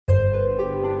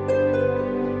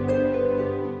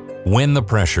When the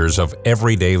pressures of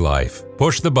everyday life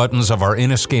push the buttons of our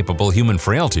inescapable human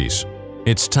frailties,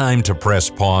 it's time to press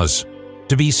pause,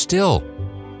 to be still,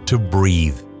 to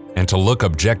breathe, and to look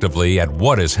objectively at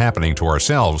what is happening to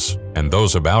ourselves and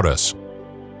those about us.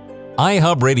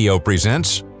 iHub Radio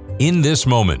presents In This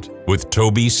Moment with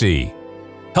Toby C,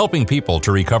 helping people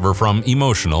to recover from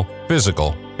emotional,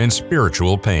 physical, and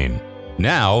spiritual pain.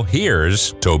 Now,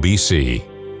 here's Toby C.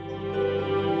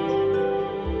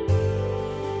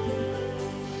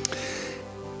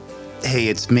 Hey,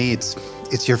 it's me.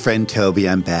 It's your friend Toby.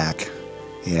 I'm back.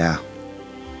 Yeah.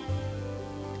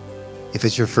 If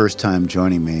it's your first time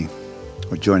joining me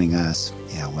or joining us,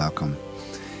 yeah, welcome.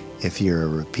 If you're a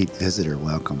repeat visitor,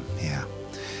 welcome. Yeah.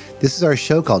 This is our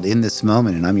show called In This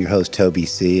Moment, and I'm your host, Toby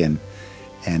C, and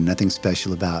nothing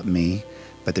special about me,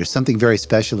 but there's something very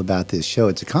special about this show.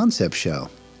 It's a concept show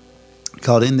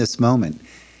called In This Moment.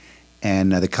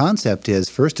 And the concept is,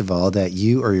 first of all, that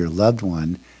you or your loved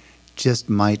one just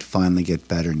might finally get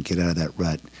better and get out of that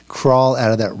rut. Crawl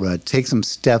out of that rut. Take some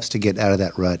steps to get out of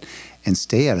that rut and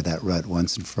stay out of that rut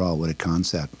once and for all. What a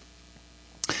concept.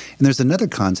 And there's another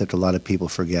concept a lot of people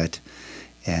forget,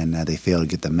 and they fail to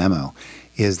get the memo,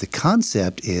 is the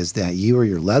concept is that you or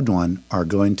your loved one are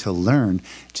going to learn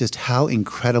just how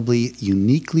incredibly,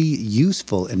 uniquely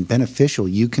useful and beneficial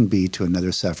you can be to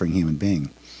another suffering human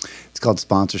being. It's called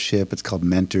sponsorship. It's called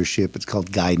mentorship. It's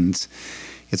called guidance.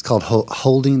 It's called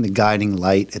holding the guiding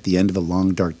light at the end of a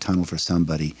long, dark tunnel for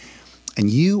somebody. And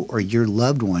you or your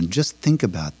loved one, just think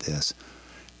about this,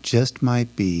 just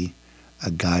might be a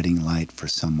guiding light for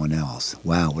someone else.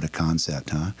 Wow, what a concept,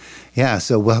 huh? Yeah,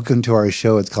 so welcome to our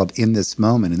show. It's called In This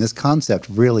Moment. And this concept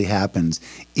really happens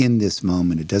in this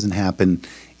moment. It doesn't happen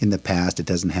in the past. It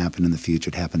doesn't happen in the future.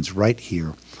 It happens right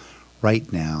here, right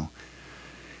now.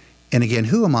 And again,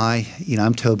 who am I?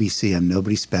 I'm Toby C. I'm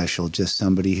nobody special, just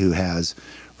somebody who has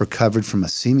recovered from a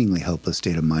seemingly hopeless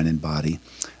state of mind and body.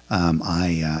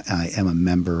 I am a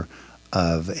member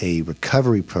of a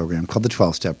recovery program called the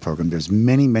 12-Step Program. There's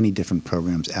many, many different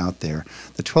programs out there.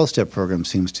 The 12-Step Program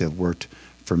seems to have worked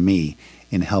for me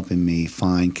in helping me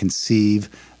find, conceive,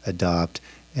 adopt,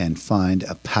 and find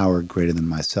a power greater than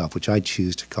myself, which I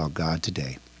choose to call God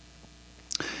today.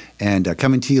 And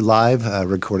coming to you live,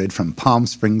 recorded from Palm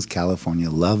Springs,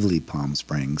 California, lovely Palm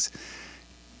Springs.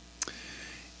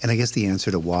 And I guess the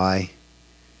answer to why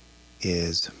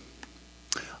is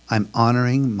I'm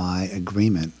honoring my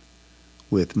agreement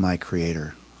with my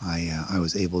Creator. I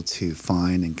was able to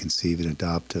find and conceive and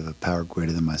adopt a power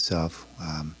greater than myself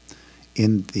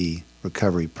in the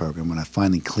recovery program when I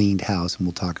finally cleaned house, and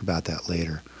we'll talk about that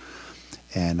later.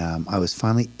 And I was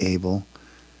finally able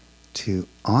to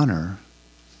honor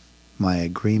my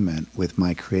agreement with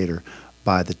my Creator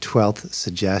by the 12th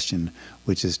suggestion,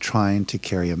 which is trying to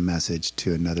carry a message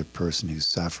to another person who's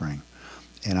suffering.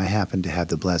 And I happen to have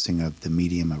the blessing of the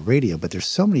medium of radio, but there's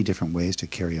so many different ways to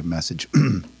carry a message.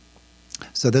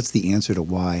 So that's the answer to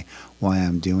why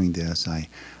I'm doing this. I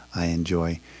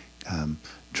enjoy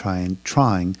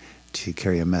trying to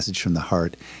carry a message from the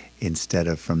heart instead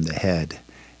of from the head.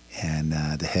 And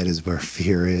the head is where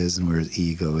fear is and where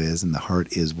ego is, and the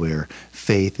heart is where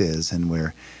faith is and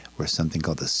where something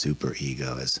called the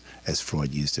superego, as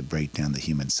Freud used to break down the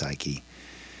human psyche.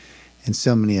 And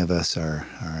so many of us are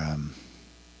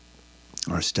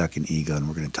stuck in ego, and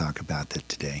we're going to talk about that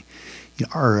today.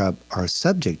 Our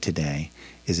subject today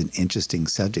is an interesting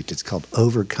subject. It's called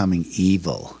overcoming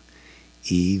evil,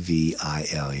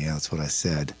 E-V-I-L. Yeah, that's what I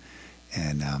said.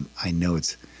 And I know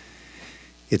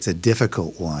it's a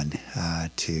difficult one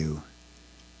to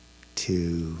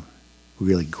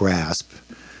really grasp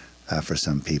for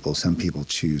some people. Some people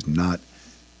choose not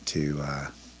to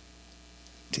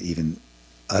even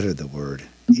utter the word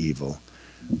evil.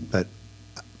 But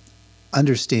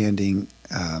understanding,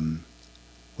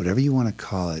 whatever you want to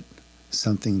call it,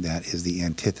 something that is the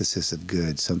antithesis of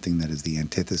good, something that is the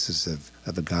antithesis of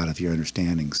a God of your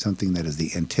understanding, something that is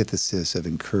the antithesis of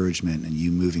encouragement and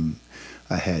you moving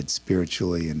ahead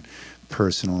spiritually and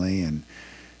personally and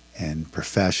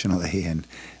professionally, and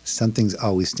something's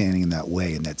always standing in that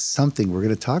way, and that's something we're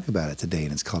going to talk about it today,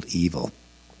 and it's called evil.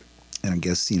 And I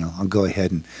guess I'll go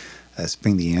ahead and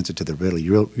spring the answer to the riddle.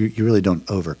 You really don't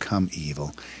overcome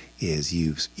evil. Is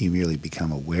you merely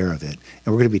become aware of it. And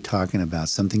we're going to be talking about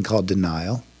something called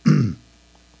denial,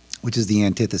 which is the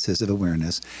antithesis of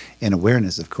awareness. And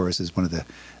awareness, of course, is one of the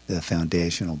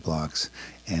foundational blocks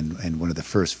and one of the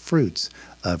first fruits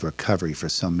of recovery for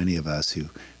so many of us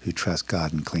who trust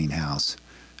God and clean house.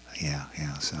 Yeah.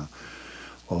 So,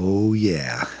 oh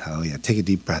yeah. Take a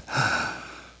deep breath.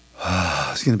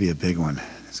 It's going to be a big one.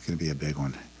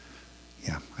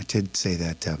 Yeah, I did say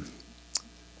that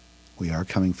We are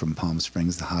coming from Palm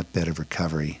Springs, the hotbed of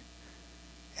recovery.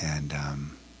 And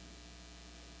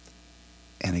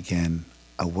again,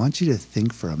 I want you to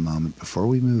think for a moment before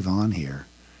we move on here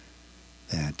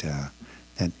that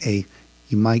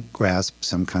you might grasp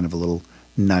some kind of a little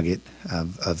nugget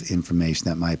of information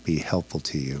that might be helpful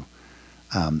to you.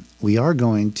 We are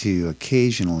going to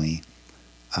occasionally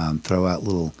throw out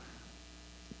little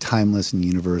timeless and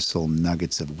universal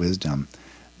nuggets of wisdom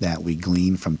that we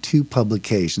glean from two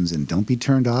publications, and don't be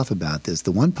turned off about this.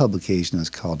 The one publication is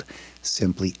called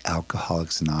simply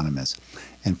Alcoholics Anonymous.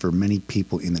 And for many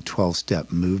people in the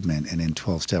 12-step movement and in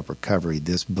 12-step recovery,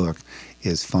 this book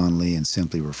is fondly and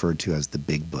simply referred to as the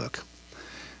Big Book.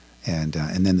 And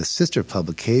then the sister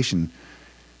publication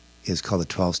is called the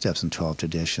 12 Steps and 12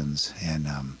 Traditions. And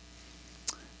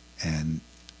I'm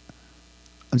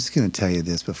just going to tell you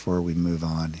this before we move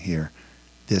on here.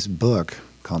 This book,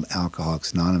 called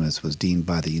Alcoholics Anonymous, was deemed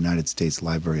by the United States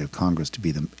Library of Congress to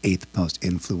be the 8th most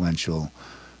influential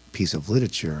piece of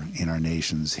literature in our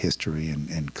nation's history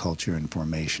and culture and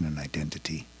formation and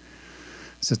identity.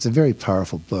 So it's a very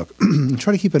powerful book.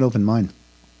 Try to keep an open mind.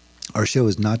 Our show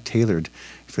is not tailored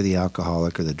for the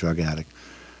alcoholic or the drug addict.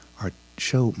 Our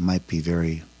show might be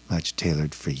very much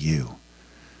tailored for you.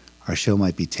 Our show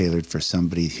might be tailored for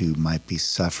somebody who might be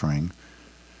suffering,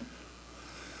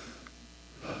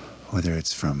 whether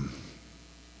it's from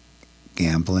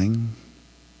gambling,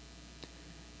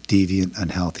 deviant,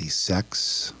 unhealthy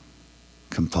sex,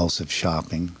 compulsive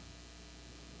shopping,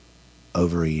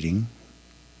 overeating,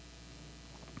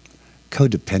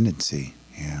 codependency.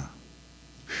 Yeah.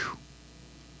 Whew.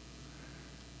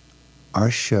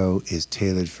 Our show is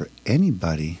tailored for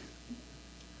anybody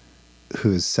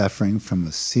who is suffering from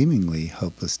a seemingly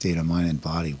hopeless state of mind and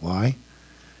body. Why?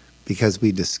 Because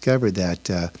we discovered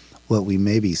that what we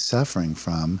may be suffering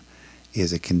from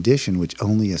is a condition which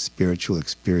only a spiritual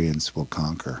experience will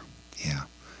conquer. Yeah.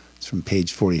 It's from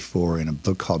page 44 in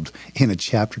a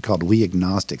chapter called We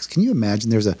Agnostics. Can you imagine?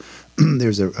 There's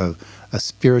a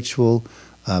spiritual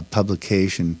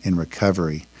publication in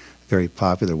recovery, a very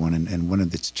popular one, and one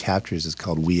of its chapters is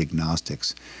called We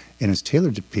Agnostics. And it's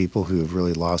tailored to people who have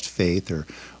really lost faith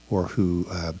or who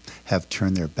have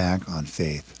turned their back on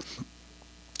faith.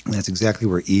 And that's exactly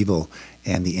where evil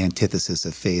and the antithesis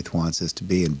of faith wants us to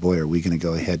be. And boy, are we going to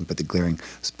go ahead and put the glaring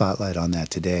spotlight on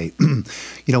that today.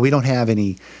 We don't have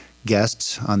any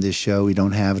guests on this show. We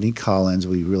don't have any call-ins.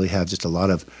 We really have just a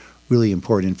lot of really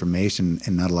important information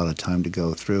and not a lot of time to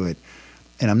go through it.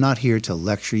 And I'm not here to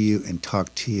lecture you and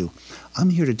talk to you. I'm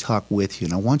here to talk with you.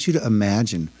 And I want you to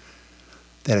imagine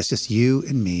that it's just you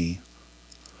and me,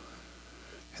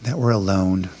 and that we're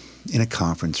alone in a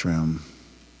conference room,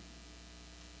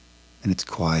 and it's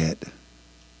quiet,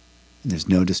 and there's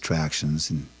no distractions,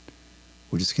 and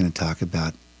we're just going to talk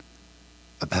about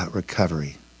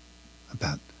recovery,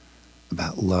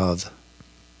 about love,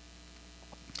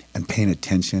 and paying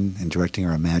attention and directing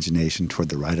our imagination toward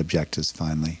the right objectives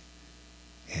finally.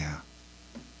 Yeah.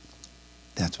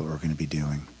 That's what we're going to be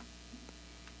doing.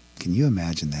 Can you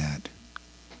imagine that?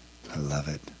 I love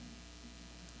it.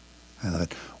 I love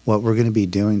it. What we're going to be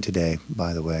doing today,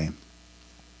 by the way,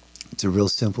 it's a real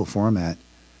simple format.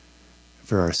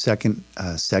 For our second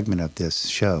segment of this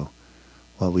show,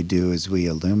 what we do is we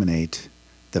illuminate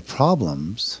the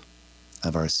problems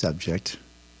of our subject,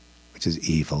 which is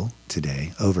evil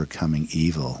today, overcoming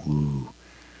evil. Ooh.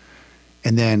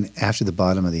 And then after the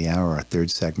bottom of the hour, our third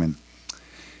segment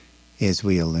is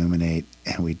we illuminate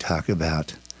and we talk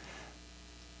about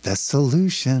the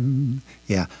solution.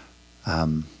 Yeah.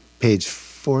 Page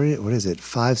 40, what is it?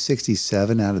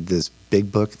 567 out of this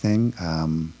big book thing.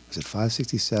 Is it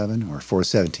 567 or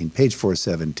 417? Page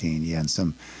 417. Yeah.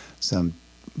 And some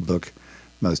book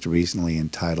most recently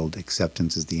entitled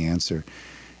Acceptance is the Answer.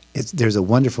 There's a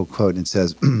wonderful quote, and it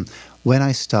says, when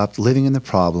I stopped living in the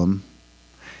problem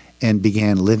and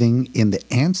began living in the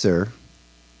answer,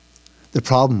 the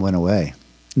problem went away.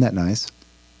 Isn't that nice?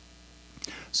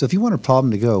 So if you want a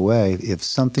problem to go away, if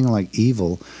something like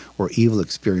evil or evil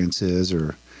experiences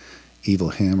or evil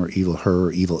him or evil her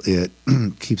or evil it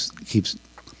keeps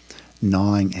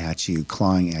gnawing at you,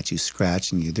 clawing at you,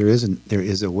 scratching you, there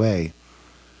is a way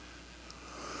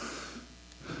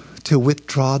to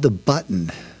withdraw the button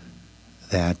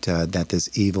that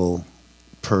this evil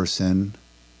person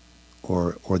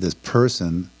or this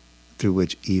person through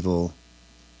which evil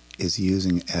is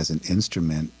using as an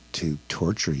instrument to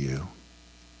torture you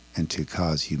and to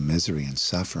cause you misery and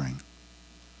suffering.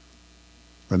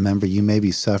 Remember, you may be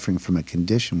suffering from a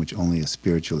condition which only a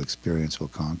spiritual experience will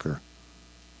conquer.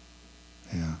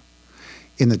 Yeah.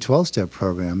 In the 12-step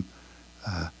program,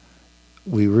 I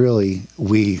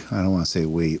don't want to say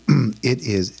we, it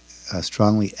is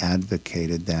strongly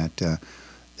advocated that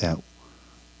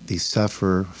the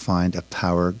sufferer find a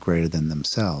power greater than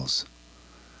themselves.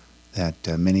 That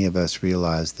many of us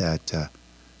realize that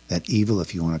that evil,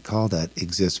 if you want to call that,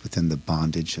 exists within the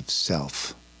bondage of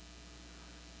self,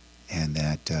 and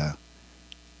that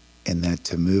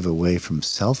to move away from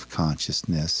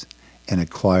self-consciousness and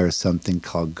acquire something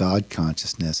called God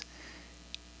consciousness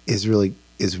is really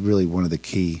one of the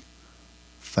key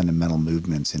fundamental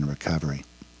movements in recovery.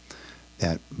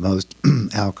 That most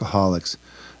alcoholics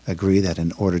agree that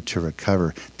in order to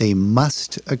recover, they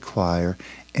must acquire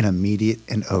an immediate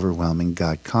and overwhelming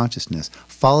God consciousness,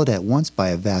 followed at once by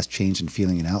a vast change in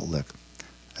feeling and outlook.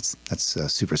 That's a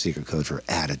super secret code for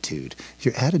attitude.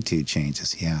 Your attitude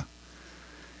changes, yeah.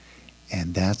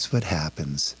 And that's what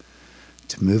happens.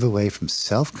 To move away from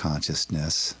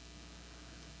self-consciousness,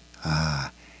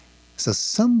 so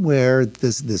somewhere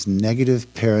this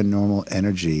negative paranormal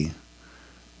energy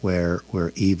where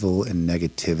evil and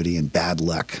negativity and bad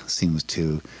luck seems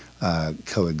to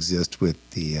coexist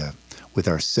with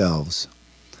ourselves.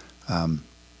 I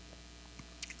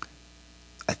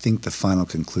think the final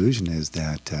conclusion is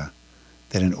that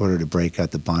in order to break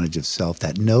out the bondage of self,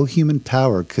 that no human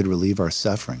power could relieve our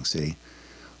suffering. See,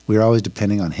 we're always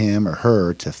depending on him or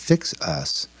her to fix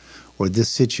us, or this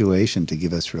situation to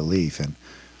give us relief, and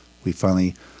we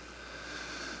finally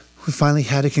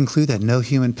had to conclude that no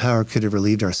human power could have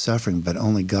relieved our suffering, but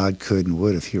only God could and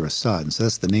would if he were sought. And so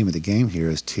that's the name of the game here,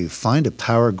 is to find a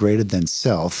power greater than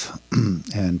self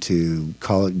and to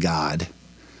call it God. It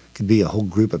could be a whole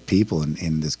group of people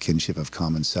in this kinship of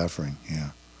common suffering.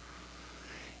 Yeah.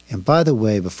 And by the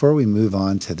way, before we move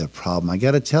on to the problem, I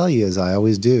got to tell you, as I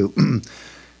always do,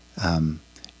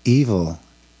 evil,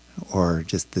 or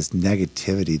just this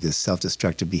negativity, this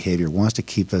self-destructive behavior, wants to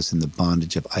keep us in the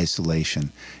bondage of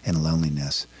isolation and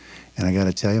loneliness. And I got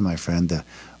to tell you, my friend,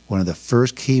 one of the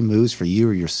first key moves for you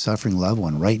or your suffering loved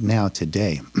one right now,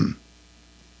 today, you've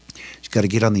got to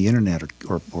get on the internet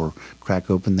or crack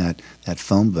open that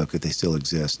phone book, if they still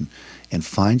exist, and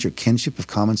find your kinship of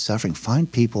common suffering.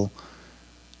 Find people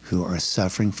who are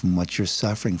suffering from what you're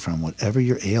suffering from, whatever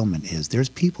your ailment is. There's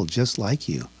people just like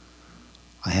you.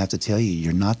 I have to tell you,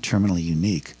 you're not terminally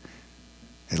unique.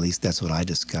 At least that's what I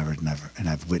discovered, and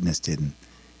I've witnessed it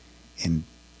in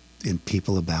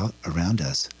people around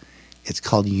us. It's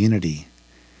called unity.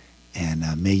 And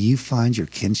may you find your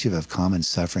kinship of common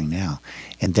suffering now.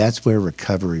 And that's where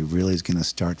recovery really is going to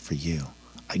start for you.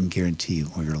 I can guarantee you,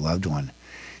 or your loved one.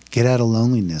 Get out of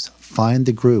loneliness. Find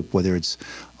the group, whether it's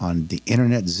on the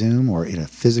internet, Zoom, or in a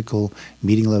physical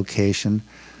meeting location.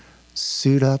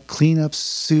 Suit up, clean up,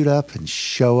 suit up, and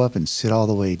show up and sit all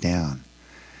the way down.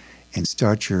 And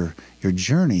start your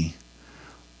journey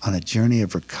on a journey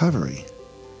of recovery,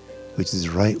 which is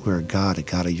right where a God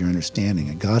of your understanding,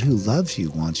 a God who loves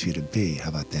you wants you to be. How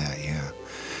about that? Yeah.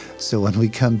 So when we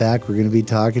come back, we're going to be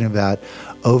talking about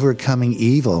overcoming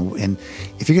evil. And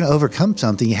if you're going to overcome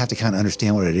something, you have to kind of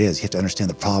understand what it is. You have to understand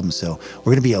the problem. So we're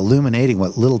going to be illuminating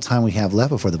what little time we have left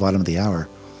before the bottom of the hour.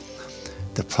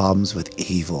 The problems with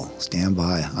evil. Stand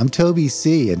by. I'm Toby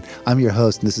C, and I'm your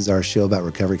host, and this is our show about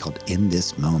recovery called In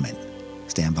This Moment.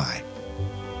 Stand by.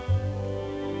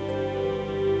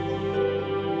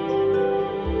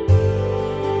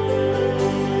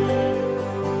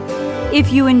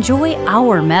 If you enjoy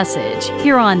our message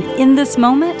here on In This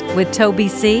Moment with Toby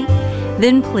C,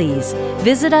 then please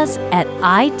visit us at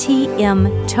itmtoby.com.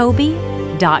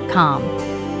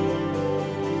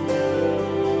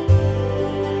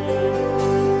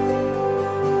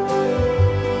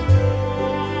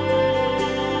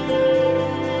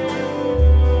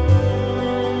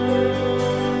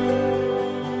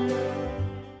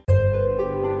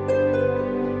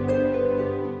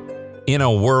 In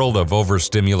a world of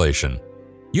overstimulation,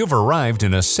 you've arrived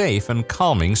in a safe and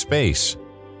calming space.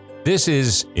 This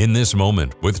is In This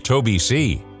Moment with Toby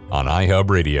C on iHub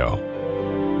Radio.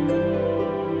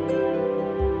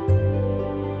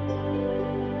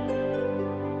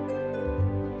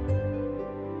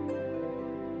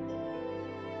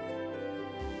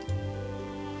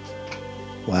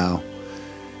 Wow.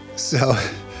 So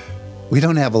we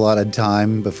don't have a lot of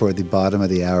time before the bottom of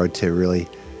the hour to really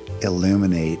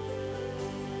illuminate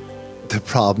the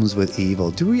problems with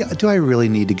evil. Do I really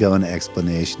need to go into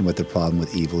explanation what the problem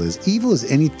with evil is? Evil is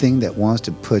anything that wants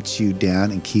to put you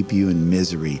down and keep you in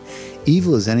misery.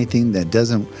 Evil is anything that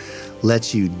doesn't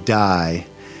let you die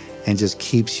and just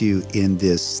keeps you in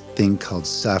this thing called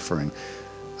suffering.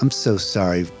 I'm so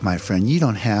sorry, my friend. You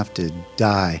don't have to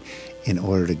die in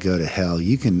order to go to hell.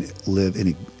 You can live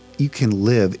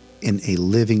in a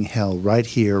living hell right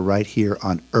here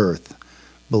on earth.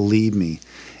 Believe me.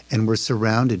 And we're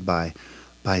surrounded by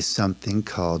something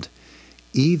called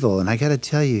evil. And I got to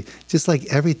tell you, just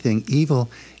like everything, evil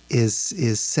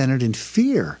is centered in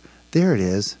fear. There it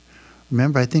is.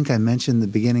 Remember, I think I mentioned in the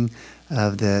beginning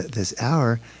of this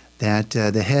hour that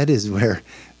the head is where,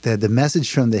 the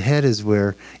message from the head is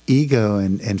where ego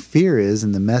and fear is,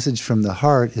 and the message from the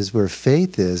heart is where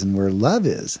faith is and where love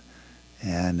is.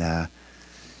 And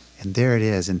there it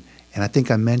is. And I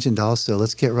think I mentioned also,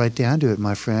 let's get right down to it,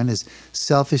 my friend, is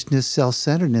selfishness,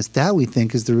 self-centeredness. That we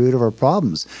think is the root of our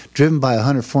problems, driven by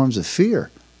 100 forms of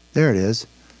fear. There it is.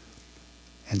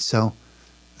 And so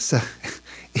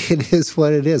it is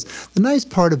what it is. The nice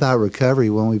part about recovery,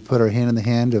 when we put our hand in the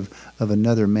hand of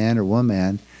another man or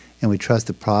woman, and we trust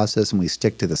the process and we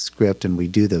stick to the script and we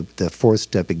do the fourth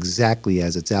step exactly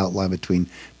as it's outlined between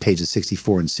pages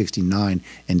 64 and 69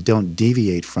 and don't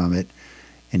deviate from it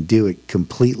and do it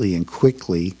completely and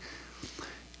quickly,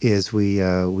 is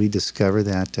we discover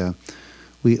that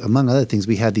we, among other things,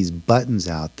 we had these buttons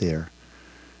out there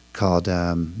called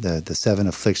the 7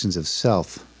 afflictions of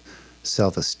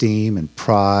self-esteem and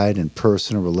pride and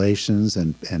personal relations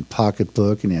and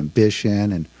pocketbook and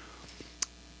ambition and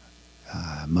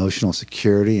emotional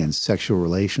security and sexual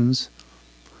relations.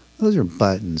 Those are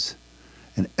buttons.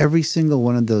 And every single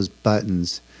one of those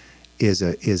buttons is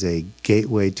a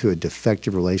gateway to a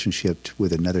defective relationship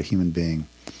with another human being.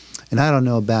 And I don't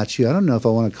know about you. I don't know if I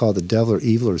want to call the devil or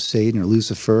evil or Satan or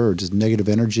Lucifer or just negative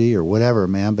energy or whatever,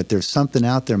 man. But there's something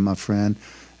out there, my friend,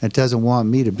 that doesn't want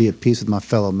me to be at peace with my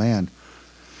fellow man.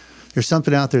 There's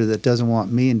something out there that doesn't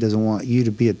want me and doesn't want you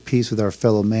to be at peace with our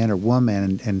fellow man or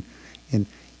woman. And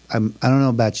I don't know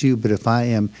about you, but if I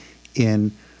am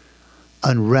in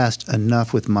unrest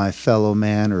enough with my fellow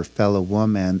man or fellow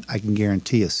woman, I can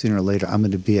guarantee you sooner or later I'm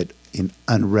going to be in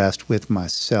unrest with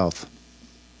myself.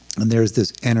 And there's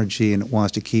this energy, and it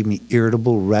wants to keep me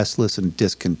irritable, restless, and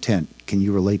discontent. Can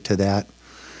you relate to that?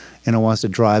 And it wants to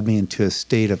drive me into a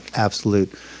state of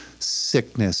absolute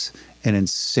sickness and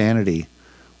insanity,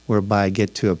 whereby I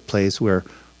get to a place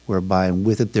whereby, and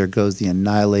with it there goes the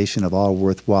annihilation of all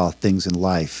worthwhile things in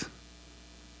life.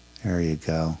 There you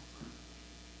go.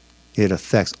 It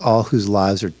affects all whose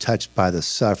lives are touched by the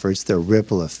suffer. It's the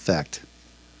ripple effect.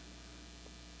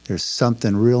 There's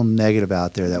something real negative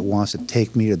out there that wants to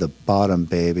take me to the bottom,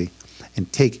 baby,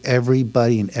 and take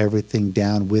everybody and everything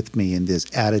down with me in this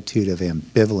attitude of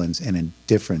ambivalence and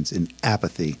indifference and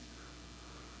apathy.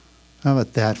 How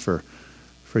about that for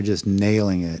just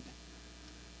nailing it?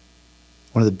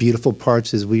 One of the beautiful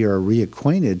parts is we are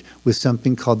reacquainted with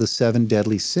something called the 7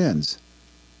 deadly sins.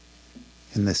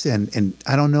 And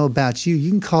I don't know about you.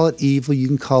 You can call it evil. You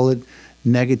can call it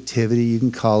negativity. You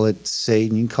can call it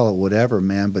Satan. You can call it whatever,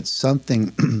 man. But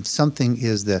something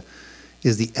is the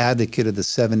advocate of the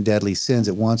 7 deadly sins.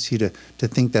 It wants you to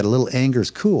think that a little anger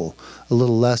is cool, a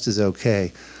little lust is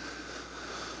okay,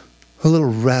 a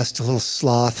little rest, a little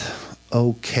sloth,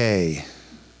 okay.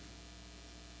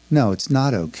 No, it's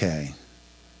not okay.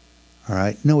 All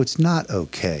right? No, it's not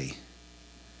okay.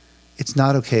 It's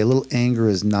not okay. A little anger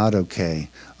is not okay.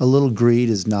 A little greed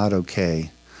is not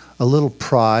okay. A little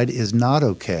pride is not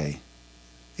okay.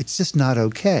 It's just not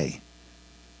okay.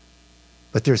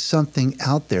 But there's something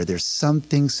out there. There's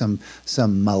something, some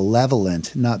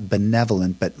malevolent, not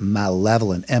benevolent, but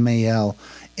malevolent, M-A-L,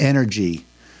 energy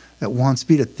that wants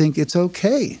me to think it's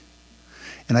okay.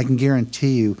 And I can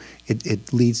guarantee you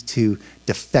it leads to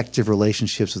defective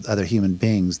relationships with other human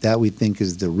beings. That we think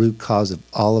is the root cause of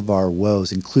all of our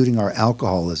woes, including our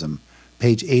alcoholism.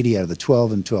 Page 80 out of the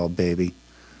 12 and 12, baby.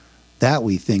 That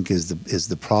we think is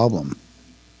the problem.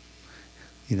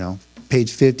 You know,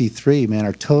 page 53, man,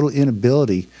 our total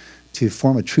inability to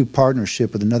form a true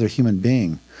partnership with another human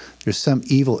being. There's some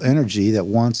evil energy that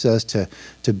wants us to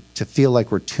feel like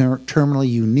we're terminally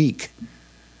unique.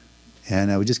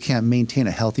 And we just can't maintain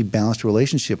a healthy, balanced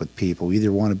relationship with people. We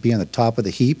either want to be on the top of the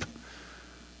heap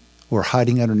or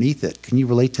hiding underneath it. Can you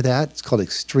relate to that? It's called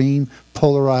extreme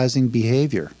polarizing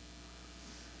behavior.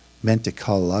 Meant to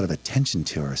call a lot of attention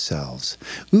to ourselves.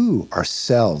 Ooh,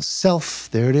 ourselves. Self,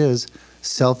 there it is.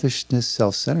 Selfishness,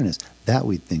 self-centeredness. That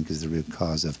we think is the root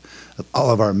cause of all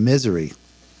of our misery.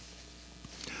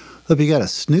 Hope you got a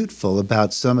snootful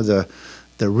about some of the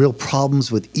real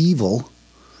problems with evil.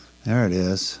 There it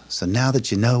is. So now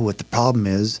that you know what the problem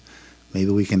is,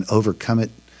 maybe we can overcome it,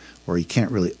 or you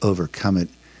can't really overcome it.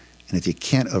 And if you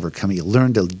can't overcome it, you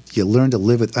learn to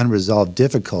live with unresolved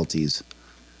difficulties.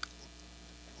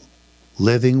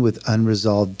 Living with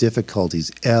unresolved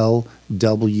difficulties. LWUD.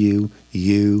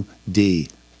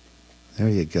 There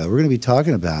you go. We're going to be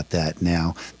talking about that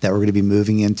now, that we're going to be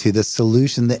moving into the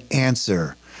solution, the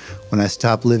answer. When I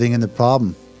stopped living in the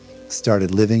problem,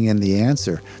 started living in the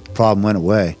answer, the problem went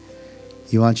away.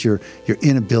 You want your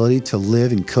inability to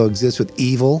live and coexist with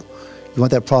evil? You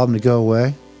want that problem to go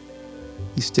away?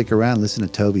 You stick around and listen to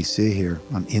Toby C here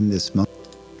on In This Moment.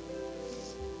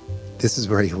 This is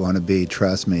where you want to be,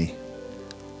 trust me.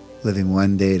 Living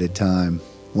one day at a time,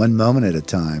 one moment at a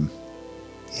time.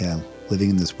 Yeah, living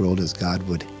in this world as God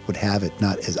would have it,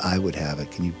 not as I would have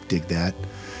it. Can you dig that?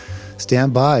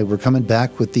 Stand by. We're coming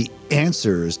back with the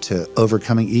answers to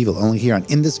overcoming evil, only here on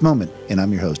In This Moment. And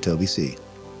I'm your host, Toby C.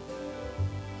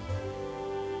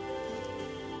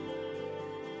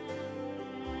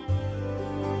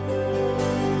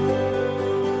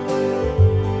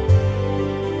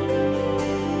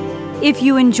 If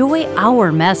you enjoy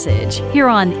our message here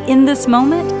on In This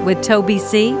Moment with Toby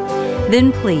C.,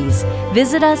 then please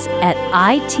visit us at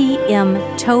itmtoby.com.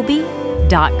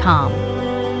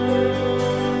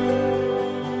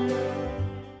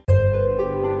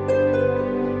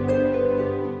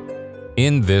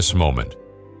 In This Moment,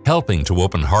 helping to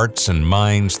open hearts and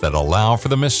minds that allow for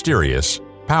the mysterious,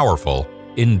 powerful,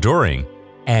 enduring,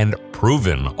 and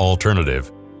proven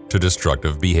alternative to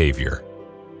destructive behavior.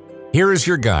 Here is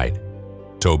your guide,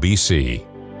 Toby C.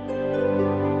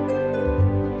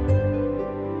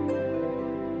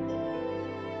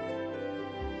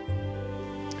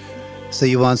 So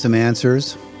you want some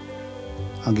answers?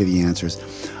 I'll give you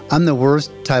answers. I'm the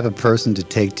worst type of person to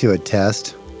take to a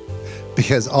test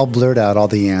because I'll blurt out all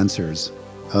the answers.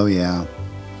 Oh yeah.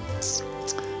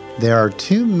 There are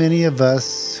too many of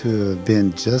us who have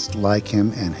been just like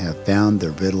him and have found the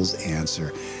riddle's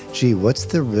answer. Gee, what's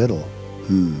the riddle?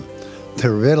 The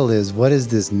riddle is, what is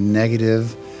this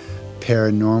negative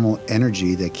paranormal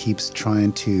energy that keeps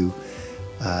trying to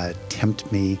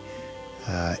tempt me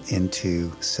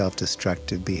into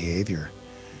self-destructive behavior?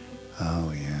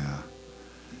 Oh, yeah.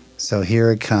 So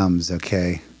here it comes,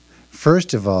 okay?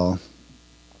 First of all,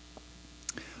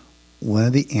 one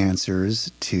of the answers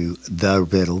to the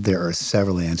riddle, there are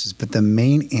several answers, but the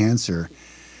main answer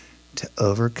to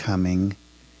overcoming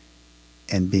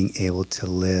and being able to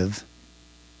live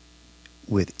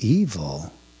with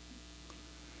evil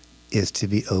is to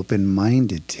be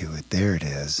open-minded to it. There it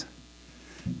is.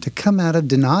 To come out of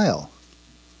denial.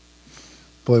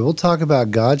 Boy, we'll talk about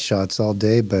God shots all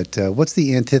day, but what's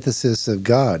the antithesis of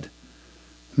God?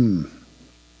 We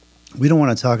don't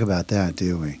want to talk about that,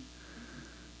 do we?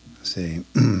 See,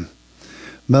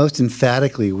 most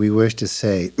emphatically, we wish to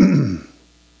say that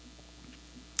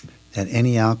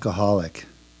any alcoholic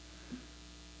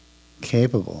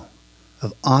capable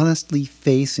of honestly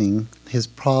facing his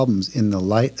problems in the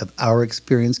light of our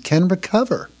experience can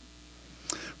recover,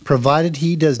 provided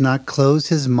he does not close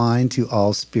his mind to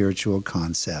all spiritual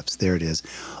concepts. There it is.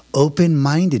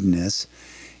 Open-mindedness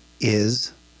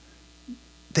is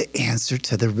the answer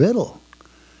to the riddle.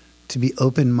 To be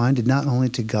open-minded not only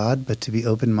to God, but to be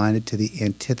open-minded to the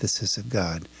antithesis of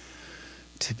God.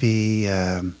 To be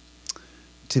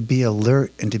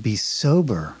alert and to be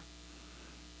sober,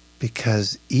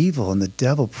 because evil and the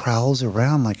devil prowls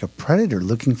around like a predator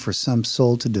looking for some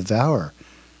soul to devour,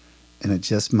 and it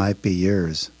just might be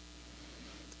yours.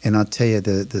 And I'll tell you,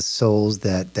 the souls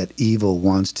that evil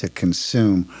wants to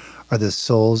consume are the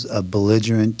souls of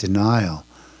belligerent denial.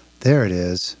 There it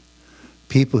is.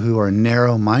 People who are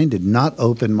narrow-minded, not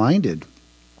open-minded.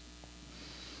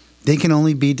 They can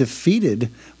only be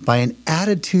defeated by an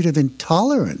attitude of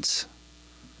intolerance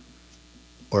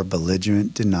or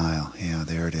belligerent denial. Yeah,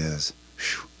 there it is.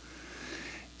 Whew.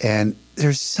 And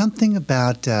there's something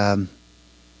about,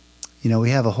 we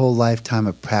have a whole lifetime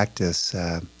of practice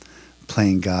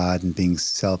playing God and being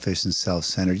selfish and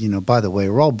self-centered. By the way,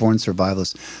 we're all born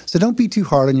survivalists. So don't be too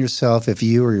hard on yourself if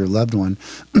you or your loved one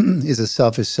is a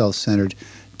selfish, self-centered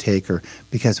taker,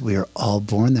 because we are all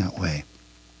born that way.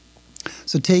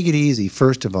 So take it easy,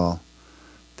 first of all.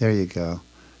 There you go.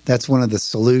 That's one of the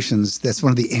solutions. That's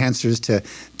one of the answers to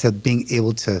being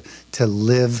able to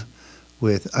live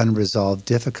with unresolved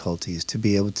difficulties, to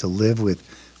be able to live with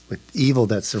evil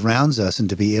that surrounds us, and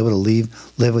to be able to live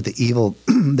with the evil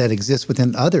that exists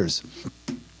within others,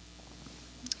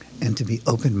 and to be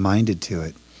open-minded to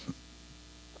it,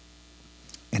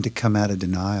 and to come out of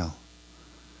denial.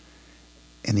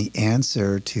 And the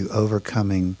answer to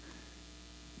overcoming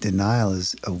denial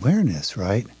is awareness,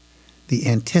 right? The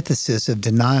antithesis of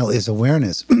denial is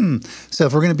awareness. So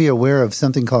if we're going to be aware of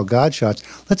something called God shots,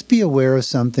 let's be aware of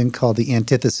something called the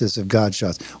antithesis of God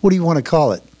shots. What do you want to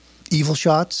call it? Evil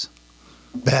shots?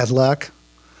 Bad luck?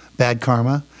 Bad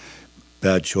karma?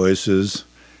 Bad choices?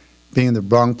 being in the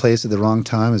wrong place at the wrong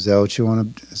time. Is that what you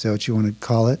want to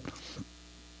call it?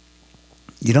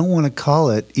 You don't want to call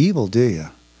it evil, do you?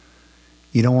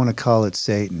 You don't want to call it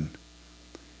Satan.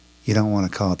 You don't want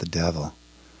to call it the devil.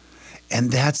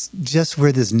 And that's just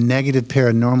where this negative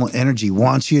paranormal energy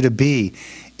wants you to be,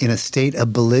 in a state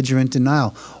of belligerent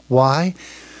denial. Why?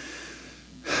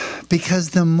 Because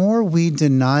the more we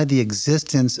deny the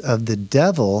existence of the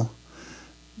devil,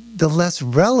 the less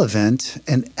relevant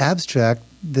and abstract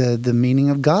the meaning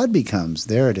of God becomes.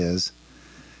 There it is.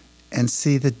 And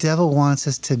see, the devil wants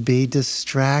us to be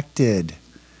distracted.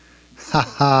 Ha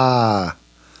ha.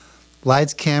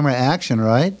 Lights, camera, action,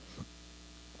 right?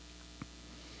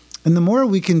 And the more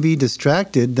we can be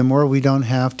distracted, the more we don't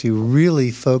have to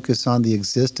really focus on the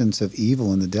existence of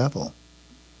evil and the devil.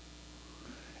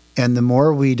 And the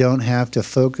more we don't have to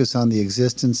focus on the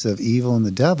existence of evil and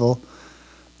the devil,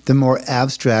 the more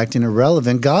abstract and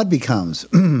irrelevant God becomes.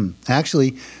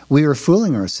 Actually, we are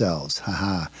fooling ourselves.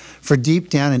 Haha. For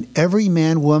deep down in every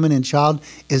man, woman, and child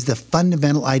is the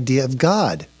fundamental idea of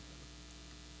God.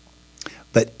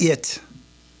 But it,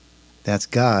 that's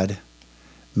God,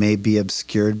 may be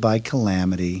obscured by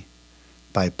calamity,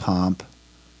 by pomp,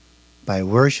 by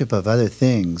worship of other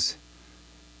things.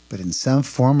 But in some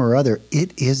form or other,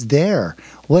 it is there.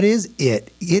 What is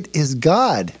it? It is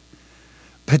God.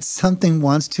 But something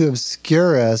wants to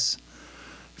obscure us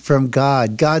from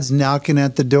God. God's knocking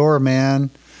at the door, man.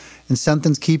 And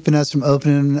something's keeping us from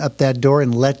opening up that door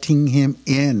and letting him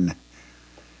in.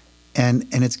 And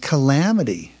it's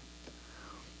calamity.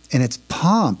 And it's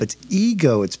pomp. It's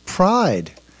ego. It's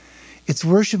pride. It's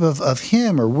worship of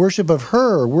him or worship of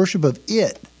her or worship of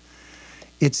it.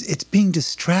 It's being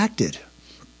distracted.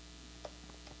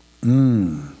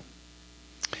 You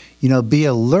know, be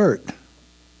alert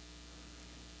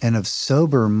and of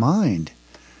sober mind,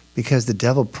 because the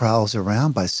devil prowls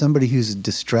around by somebody who's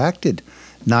distracted,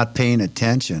 not paying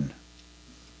attention.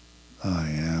 Oh,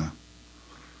 yeah.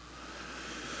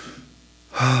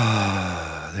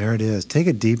 There it is. Take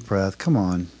a deep breath. Come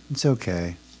on. It's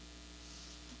okay.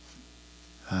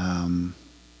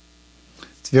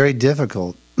 It's very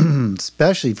difficult,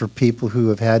 especially for people who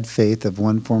have had faith of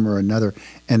one form or another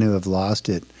and who have lost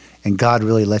it. And God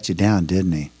really let you down,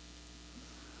 didn't he?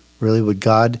 Really, would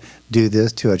God do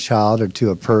this to a child or to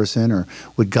a person, or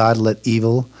would God let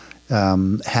evil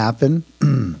happen?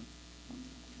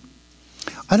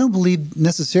 I don't believe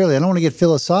necessarily. I don't want to get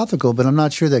philosophical, but I'm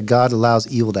not sure that God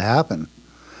allows evil to happen.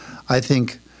 I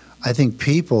think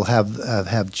people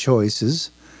have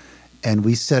choices, and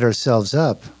we set ourselves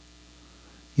up.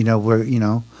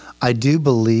 I do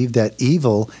believe that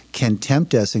evil can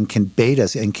tempt us and can bait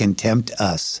us and can tempt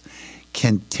us,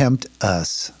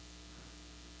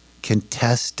 can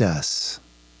test us,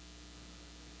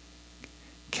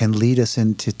 can lead us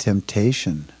into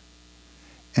temptation,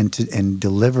 and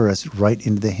deliver us right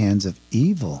into the hands of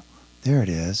evil. There it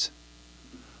is.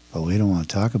 But we don't want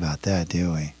to talk about that,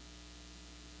 do we?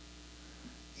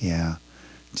 Yeah.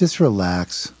 Just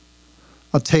relax.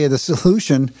 I'll tell you, the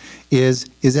solution is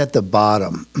at the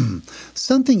bottom.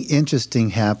 Something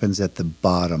interesting happens at the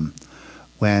bottom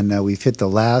when we've hit the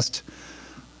last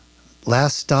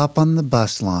stop on the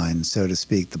bus line, so to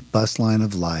speak, the bus line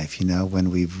of life,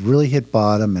 when we've really hit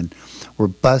bottom and we're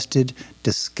busted,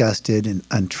 disgusted, and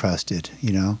untrusted,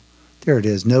 There it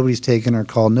is. Nobody's taking our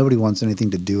call. Nobody wants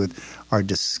anything to do with our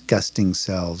disgusting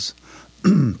selves.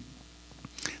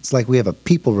 It's like we have a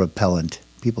people repellent.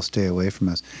 People stay away from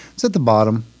us. It's at the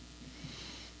bottom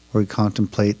where we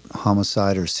contemplate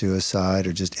homicide or suicide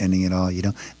or just ending it all,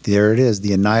 There it is,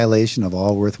 the annihilation of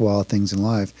all worthwhile things in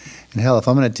life. And hell, if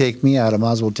I'm going to take me out, I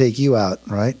might as well take you out,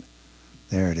 right?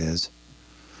 There it is.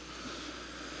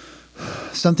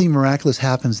 Something miraculous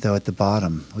happens, though, at the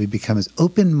bottom. We become as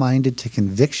open-minded to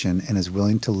conviction and as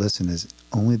willing to listen as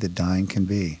only the dying can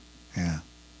be. Yeah.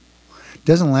 It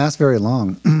doesn't last very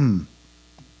long.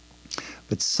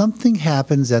 But something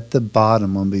happens at the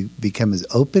bottom when we become as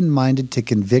open-minded to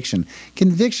conviction.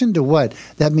 Conviction to what?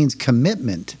 That means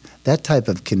commitment, that type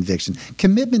of conviction.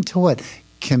 Commitment to what?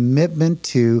 Commitment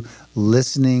to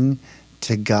listening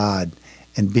to God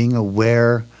and being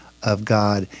aware of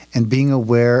God and being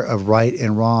aware of right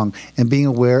and wrong and being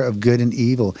aware of good and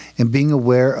evil and being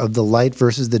aware of the light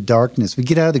versus the darkness. We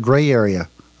get out of the gray area,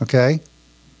 okay?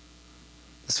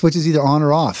 The switch is either on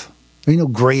or off. There ain't no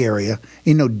gray area.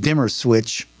 Ain't no dimmer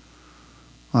switch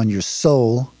on your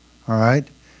soul, all right?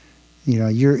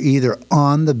 You're either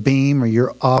on the beam or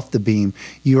you're off the beam.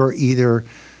 You're either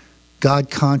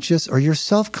God-conscious or you're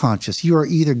self-conscious. You are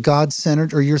either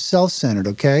God-centered or you're self-centered,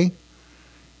 okay?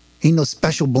 Ain't no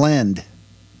special blend.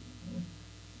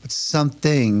 But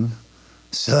something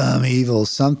Some evil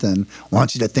something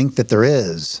wants you to think that there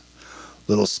is.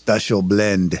 Little special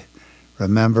blend.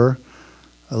 Remember,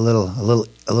 a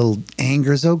little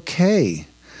anger's okay.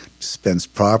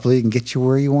 Dispensed properly can get you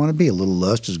where you want to be. A little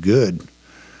lust is good.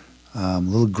 A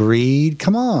little greed.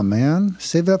 Come on, man.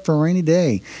 Save it up for a rainy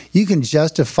day. You can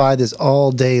justify this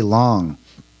all day long.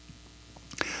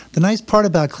 The nice part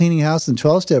about cleaning house and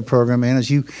 12-step program, man, is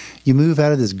you move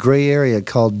out of this gray area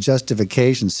called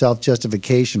justification,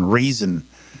 self-justification, reason.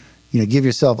 Give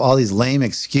yourself all these lame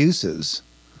excuses.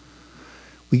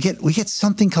 We get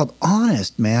something called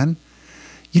honest, man.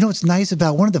 What's nice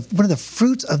about one of the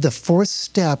fruits of the 4th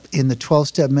step in the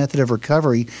 12-step method of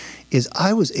recovery is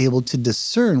I was able to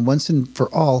discern once and for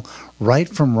all right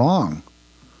from wrong.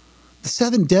 The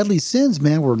 7 deadly sins,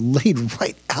 man, were laid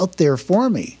right out there for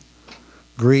me.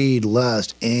 Greed,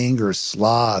 lust, anger,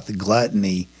 sloth,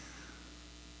 gluttony,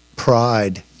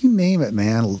 pride, you name it,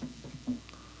 man.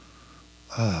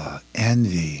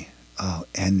 Envy. Oh,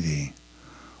 envy.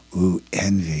 Ooh,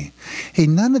 envy. Hey,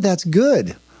 none of that's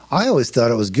good. I always thought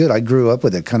it was good. I grew up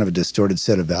with a kind of a distorted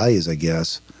set of values, I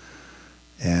guess.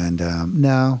 And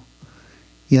now,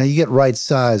 you get right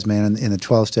size, man, in the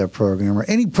 12-step program or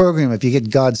any program if you get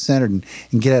God-centered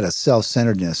and get out of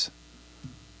self-centeredness.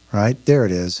 Right? There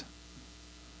it is.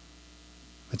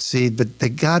 But see,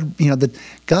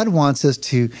 God wants us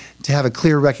to have a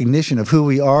clear recognition of who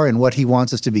we are and what he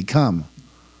wants us to become,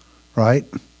 right?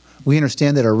 We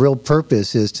understand that our real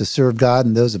purpose is to serve God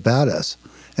and those about us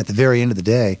at the very end of the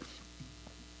day.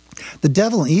 The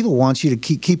devil and evil wants you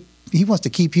to he wants to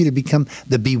keep you to become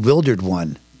the bewildered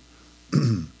one.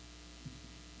 The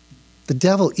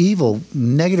devil, evil,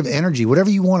 negative energy, whatever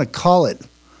you want to call it,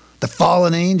 the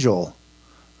fallen angel,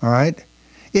 all right?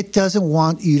 It doesn't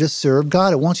want you to serve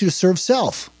God. It wants you to serve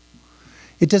self.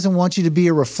 It doesn't want you to be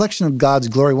a reflection of God's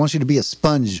glory. It wants you to be a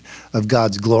sponge of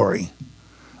God's glory,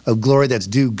 of glory that's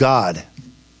due God.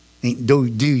 Ain't due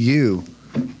you.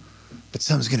 But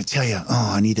someone's going to tell you,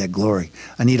 oh, I need that glory.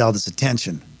 I need all this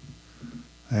attention.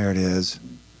 There it is.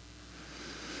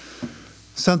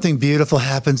 Something beautiful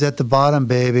happens at the bottom,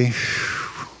 baby.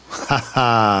 Ha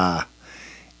ha.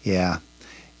 Yeah,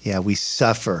 we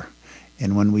suffer.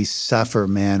 And when we suffer,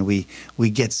 man, we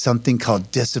get something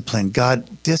called discipline.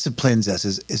 God disciplines us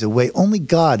is a way, only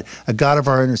God, a God of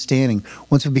our understanding,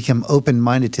 once we become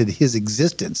open-minded to his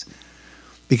existence,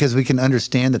 because we can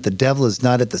understand that the devil is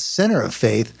not at the center of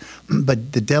faith,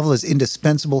 but the devil is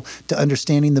indispensable to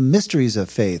understanding the mysteries of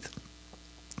faith.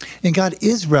 And God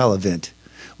is relevant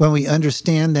when we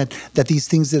understand that these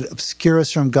things that obscure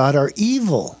us from God are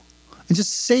evil. And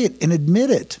just say it and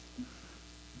admit it.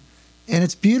 And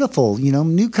it's beautiful,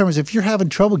 newcomers, if you're having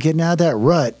trouble getting out of that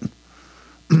rut,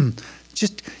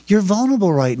 you're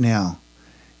vulnerable right now.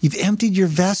 You've emptied your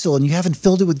vessel and you haven't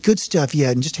filled it with good stuff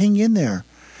yet, and just hang in there.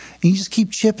 And you just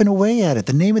keep chipping away at it.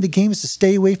 The name of the game is to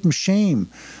stay away from shame.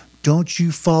 Don't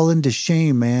you fall into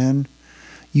shame, man.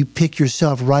 You pick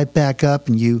yourself right back up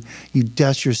and you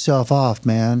dust yourself off,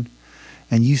 man.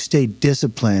 And you stay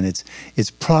disciplined.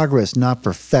 It's progress, not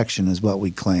perfection, is what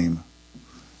we claim.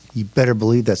 You better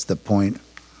believe that's the point.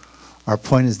 Our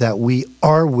point is that we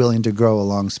are willing to grow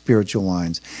along spiritual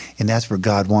lines, and that's where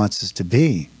God wants us to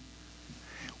be.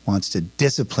 Wants to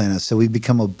discipline us so we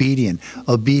become obedient.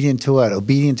 Obedient to what?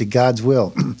 Obedient to God's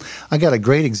will. I got a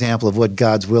great example of what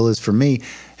God's will is for me.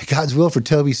 God's will for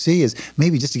Toby C is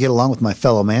maybe just to get along with my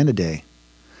fellow man today.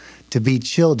 To be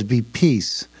chill, to be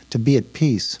at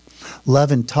peace.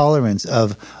 Love and tolerance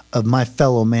of my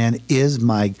fellow man is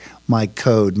my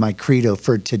code, my credo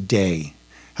for today.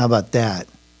 How about that?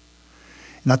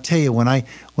 And I'll tell you, when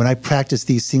I practice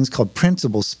these things called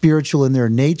principles, spiritual in their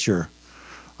nature,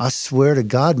 I swear to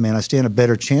God, man, I stand a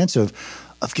better chance of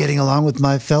getting along with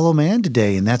my fellow man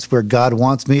today, and that's where God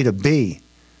wants me to be.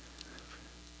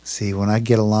 See, when I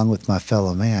get along with my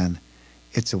fellow man,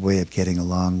 it's a way of getting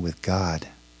along with God.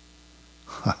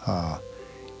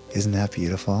 Isn't that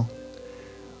beautiful?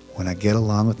 When I get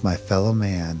along with my fellow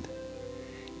man,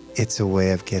 it's a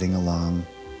way of getting along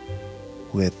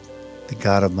with the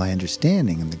God of my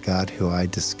understanding and the God who I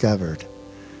discovered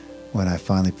when I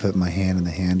finally put my hand in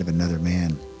the hand of another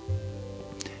man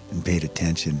and paid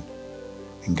attention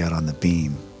and got on the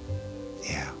beam.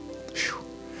 Yeah. Whew.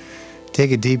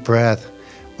 Take a deep breath.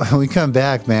 When we come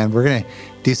back, man, we're going to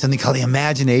do something called the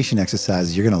imagination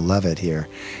exercises. You're going to love it here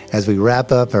as we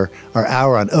wrap up our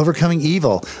hour on overcoming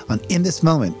evil on In This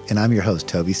Moment. And I'm your host,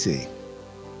 Toby C.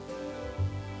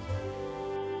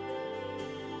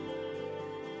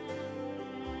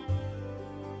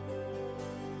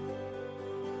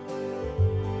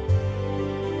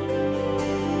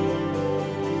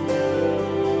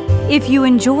 If you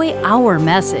enjoy our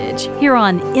message here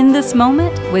on In This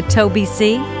Moment with Toby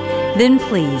C, then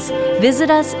please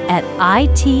visit us at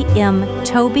itmtoby.com.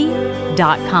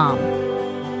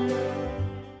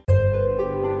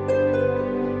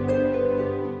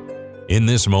 In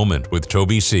This Moment with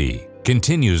Toby C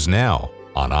continues now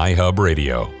on iHub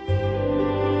Radio.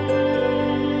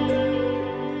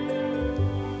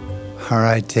 All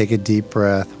right, take a deep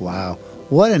breath. Wow.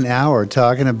 What an hour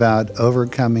talking about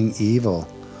overcoming evil.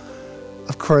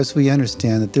 Of course, we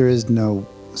understand that there is no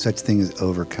such thing as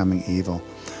overcoming evil,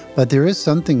 but there is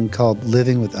something called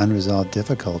living with unresolved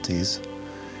difficulties,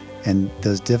 and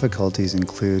those difficulties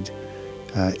include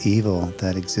evil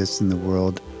that exists in the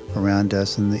world around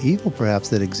us and the evil perhaps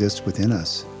that exists within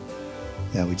us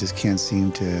that we just can't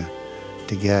seem to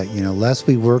get. Lest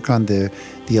we work on the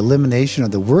elimination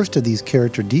of the worst of these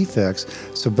character defects,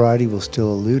 sobriety will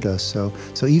still elude us. So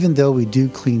even though we do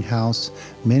clean house,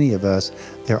 many of us,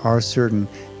 there are certain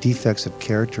defects of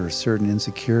character, certain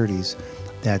insecurities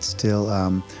that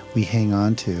still we hang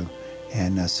on to.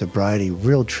 And sobriety,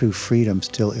 real true freedom,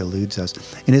 still eludes us.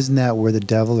 And isn't that where the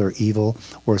devil or evil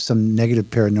or some negative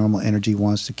paranormal energy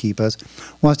wants to keep us?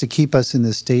 Wants to keep us in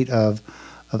this state of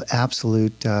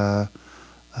absolute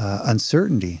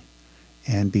uncertainty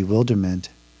and bewilderment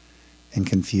and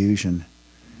confusion.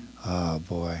 Oh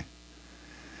boy.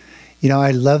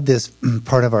 I love this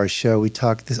part of our show. I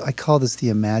call this the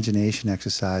imagination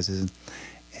exercises.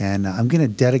 And I'm going to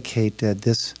dedicate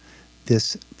this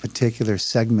particular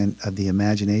segment of the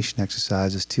imagination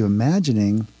exercises to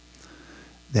imagining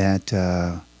that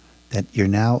you're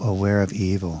now aware of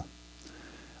evil.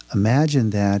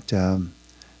 Imagine that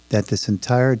this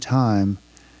entire time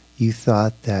you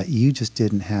thought that you just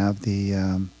didn't have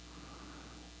the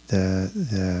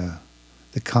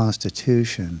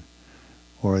constitution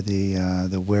or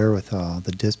the wherewithal,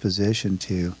 the disposition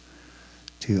to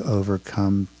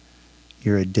overcome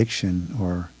your addiction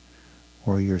or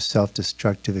your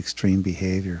self-destructive extreme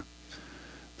behavior.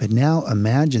 But now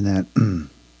imagine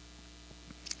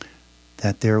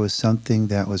that there was something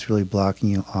that was really blocking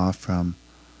you off from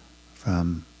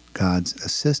God's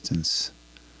assistance,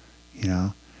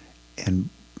 and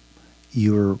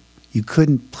you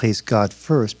couldn't place God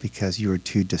first because you were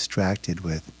too distracted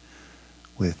with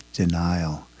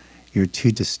denial. You're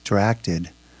too distracted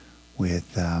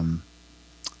with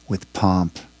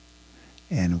pomp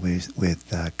and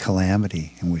with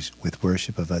calamity and with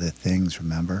worship of other things,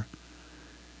 remember?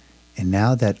 And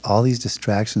now that all these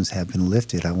distractions have been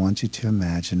lifted, I want you to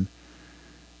imagine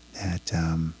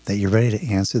that you're ready to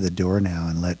answer the door now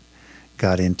and let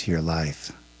God into your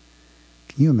life.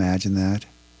 Can you imagine that?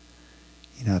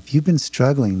 If you've been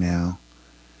struggling now,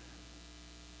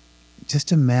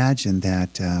 just imagine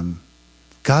that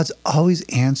God's always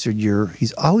answered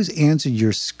He's always answered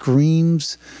your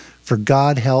screams for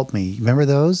God help me. Remember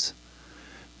those?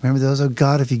 Oh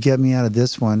God, if you get me out of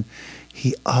this one.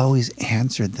 He always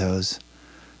answered those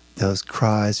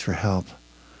cries for help.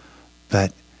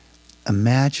 But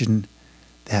imagine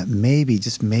that maybe,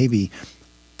 just maybe,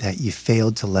 that you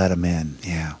failed to let him in.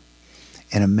 Yeah.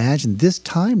 And imagine this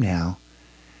time now,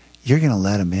 you're going to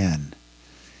let him in.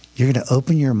 You're going to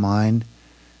open your mind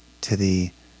to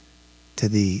the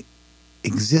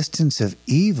existence of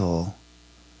evil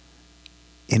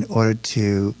in order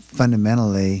to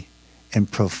fundamentally and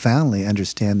profoundly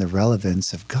understand the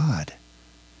relevance of God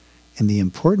and the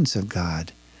importance of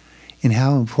God and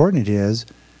how important it is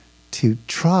to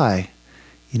try.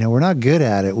 We're not good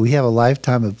at it. We have a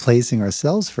lifetime of placing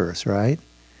ourselves first, right?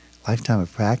 Lifetime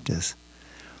of practice.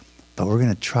 But we're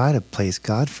going to try to place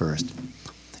God first.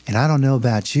 And I don't know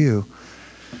about you,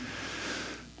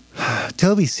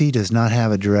 Toby C does not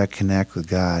have a direct connect with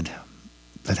God,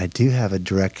 but I do have a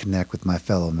direct connect with my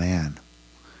fellow man.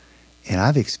 And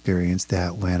I've experienced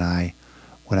that when I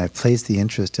place the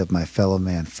interest of my fellow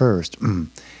man first,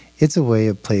 it's a way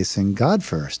of placing God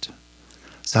first.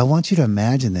 So I want you to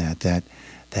imagine that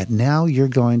now you're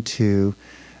going to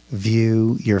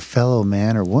view your fellow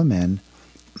man or woman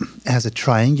as a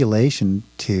triangulation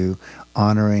to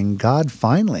honoring God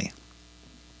finally.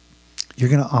 You're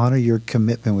going to honor your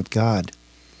commitment with God.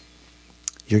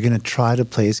 You're going to try to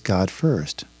place God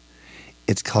first.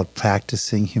 It's called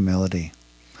practicing humility.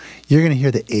 You're going to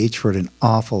hear the H word an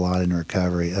awful lot in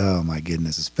recovery. Oh my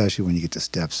goodness, especially when you get to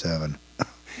step 7.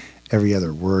 Every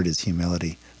other word is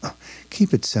humility.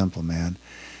 Keep it simple, man.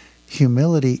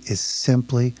 Humility is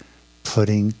simply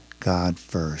putting God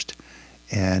first.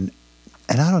 And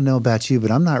I don't know about you, but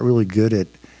I'm not really good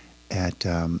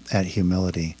at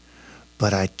humility.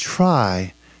 But I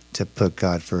try to put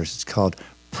God first. It's called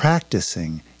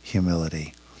practicing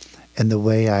humility. And the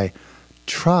way I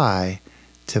try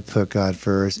to put God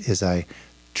first is I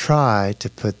try to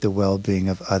put the well-being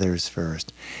of others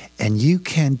first. And you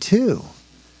can too.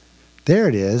 There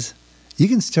it is. You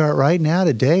can start right now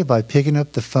today by picking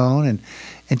up the phone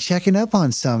and checking up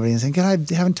on somebody and saying,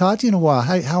 God, I haven't talked to you in a while.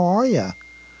 How are you?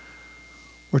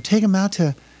 Or take them out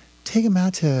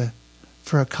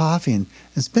for a coffee and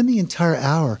spend the entire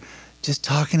hour just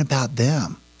talking about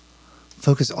them.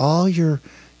 Focus all your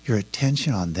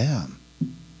attention on them.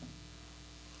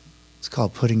 It's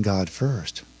called putting God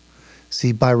first.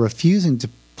 See, by refusing to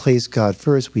place God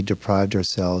first, we deprived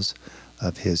ourselves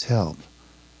of his help.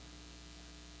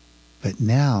 But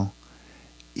now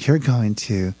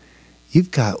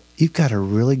you've got a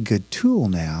really good tool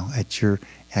now at your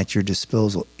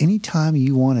disposal. Anytime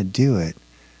you want to do it,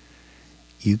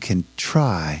 you can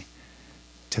try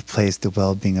to place the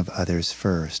well-being of others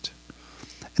first.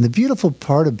 And the beautiful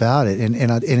part about it, and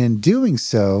in doing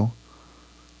so,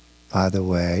 by the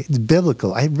way, it's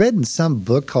biblical. I read in some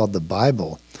book called the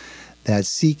Bible that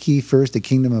seek ye first the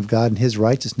kingdom of God and his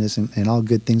righteousness, and all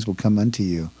good things will come unto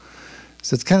you.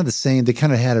 So it's kind of the same. They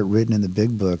kind of had it written in the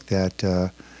big book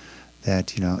that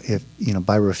if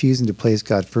by refusing to place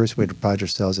God first, we deprive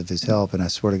ourselves of his help. And I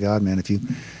swear to God, man, if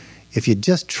you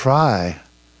just try,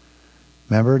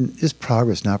 remember, it's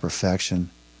progress, not perfection.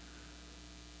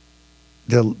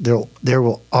 There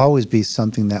will always be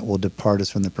something that will depart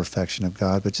us from the perfection of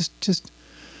God. But just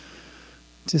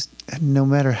no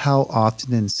matter how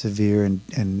often and severe and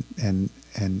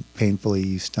painfully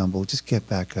you stumble, just get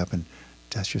back up and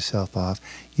dust yourself off.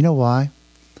 You know why?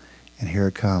 And here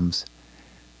it comes.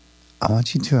 I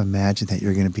want you to imagine that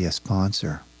you're going to be a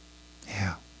sponsor.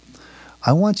 Yeah.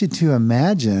 I want you to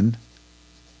imagine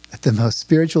that the most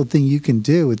spiritual thing you can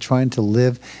do with trying to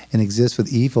live and exist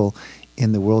with evil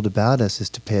in the world about us is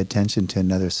to pay attention to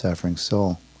another suffering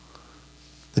soul.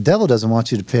 The devil doesn't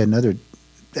want you to pay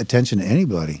attention to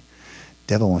anybody. The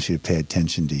devil wants you to pay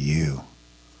attention to you.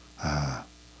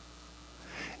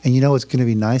 And you know what's going to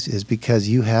be nice is because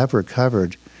you have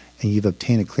recovered and you've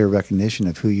obtained a clear recognition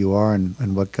of who you are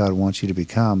and what God wants you to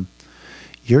become,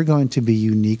 you're going to be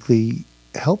uniquely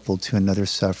helpful to another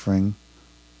suffering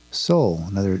soul,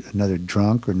 another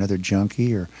drunk or another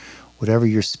junkie or whatever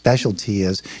your specialty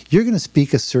is. You're going to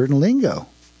speak a certain lingo.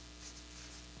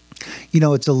 You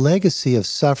know, it's a legacy of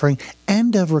suffering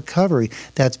and of recovery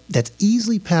that's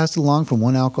easily passed along from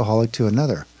one alcoholic to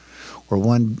another or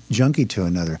one junkie to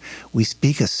another. We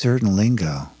speak a certain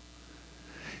lingo.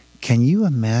 Can you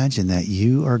imagine that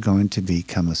you are going to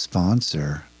become a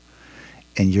sponsor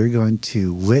and you're going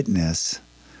to witness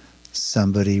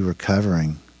somebody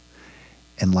recovering,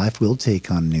 and life will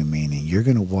take on new meaning? You're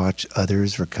going to watch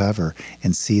others recover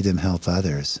and see them help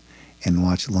others and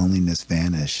watch loneliness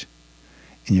vanish.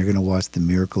 And you're going to watch the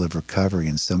miracle of recovery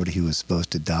in somebody who was supposed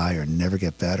to die or never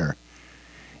get better.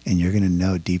 And you're going to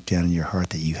know deep down in your heart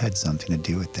that you had something to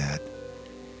do with that.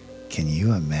 Can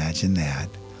you imagine that?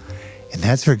 And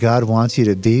that's where God wants you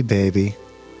to be, baby.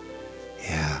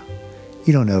 Yeah.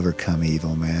 You don't overcome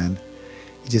evil, man.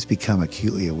 You just become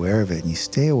acutely aware of it and you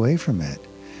stay away from it.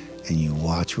 And you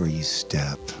watch where you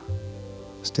step.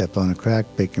 Step on a crack,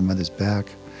 break your mother's back.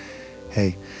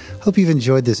 Hey, hope you've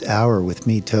enjoyed this hour with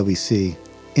me, Toby C.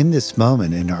 In this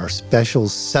moment, and our special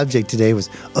subject today was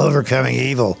overcoming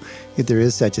evil, if there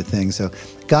is such a thing. So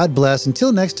God bless.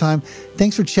 Until next time,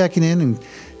 thanks for checking in. And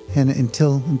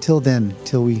until then,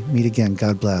 till we meet again,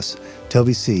 God bless.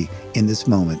 Toby C. In this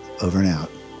moment, over and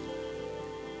out.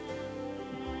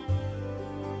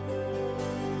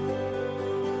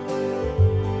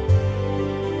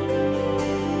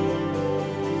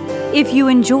 If you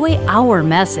enjoy our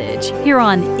message here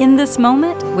on In This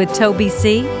Moment with Toby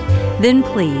C., then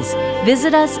please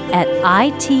visit us at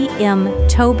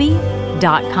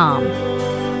itmtoby.com.